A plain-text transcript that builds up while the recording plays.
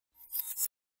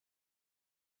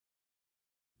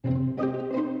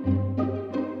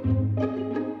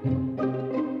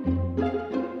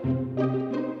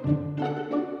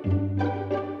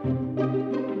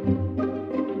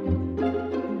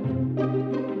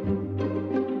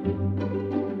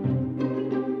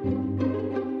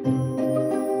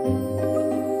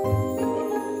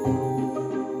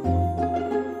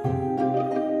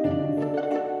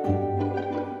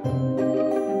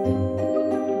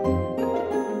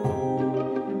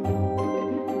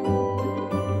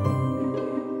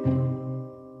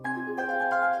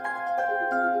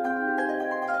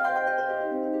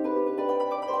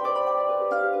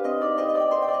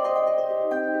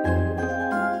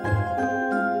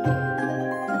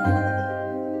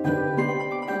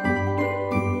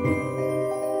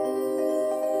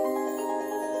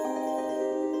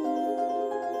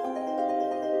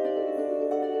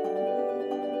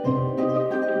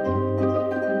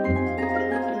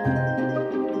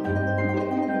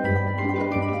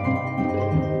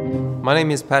My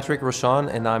name is Patrick ROCHON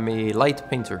and I'm a light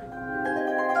painter.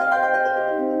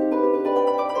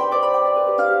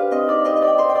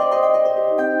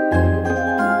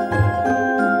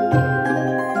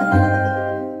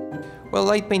 Well,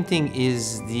 light painting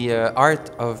is the art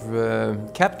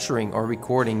of capturing or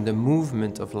recording the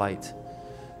movement of light.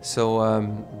 So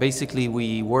basically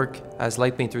we work as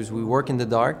light painters, we work in the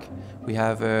dark. We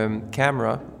have a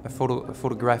camera, a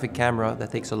photographic camera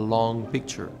that takes a long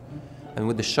picture. And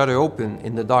with the shutter open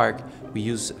in the dark, we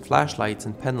use flashlights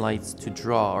and pen lights to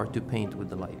draw or to paint with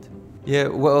the light. Yeah,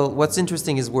 well, what's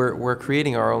interesting is we're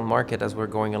creating our own market as we're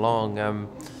going along.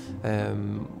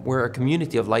 We're a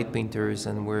community of light painters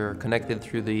and we're connected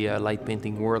through the Light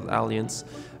Painting World Alliance.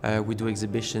 We do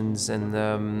exhibitions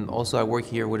and also I work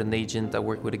here with an agent, I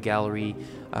work with a gallery.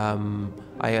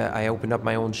 I opened up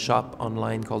my own shop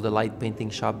online called the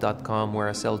lightpaintingshop.com where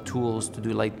I sell tools to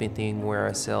do light painting, where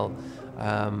I sell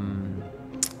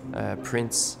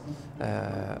prints,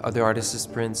 other artists'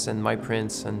 prints and my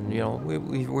prints, and you know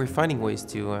we're finding ways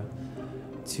to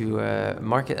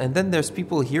market. And then there's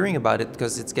people hearing about it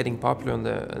because it's getting popular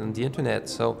on the internet.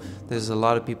 So there's a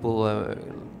lot of people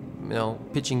you know,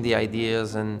 pitching the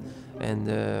ideas and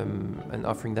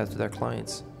offering that to their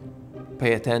clients.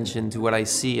 Pay attention to what I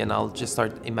see, and I'll just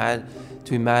start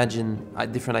to imagine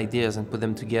different ideas and put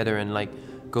them together and like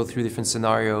go through different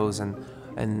scenarios and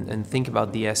think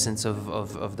about the essence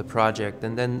of the project,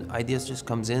 and then ideas just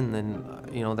comes in, and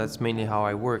you know that's mainly how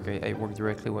I work. I work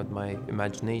directly with my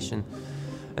imagination,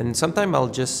 and sometimes I'll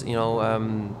just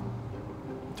turn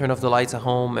off the lights at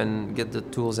home and get the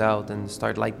tools out and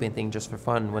start light painting just for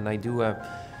fun. When I do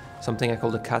something I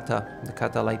call the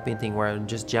kata light painting, where I'm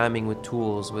just jamming with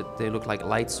tools. They look like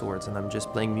light swords, and I'm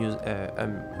just playing music.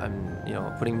 I'm you know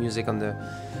putting music on the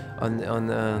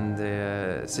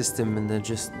system, and then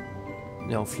just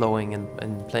you know flowing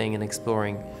and playing and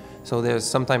exploring. So there's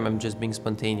sometimes I'm just being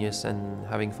spontaneous and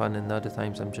having fun, and other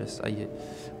times I'm just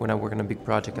when I work on a big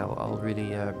project, I'll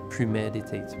really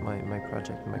premeditate my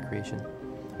project, my creation.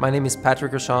 My name is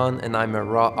Patrick ROCHON, and I'm a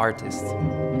raw artist.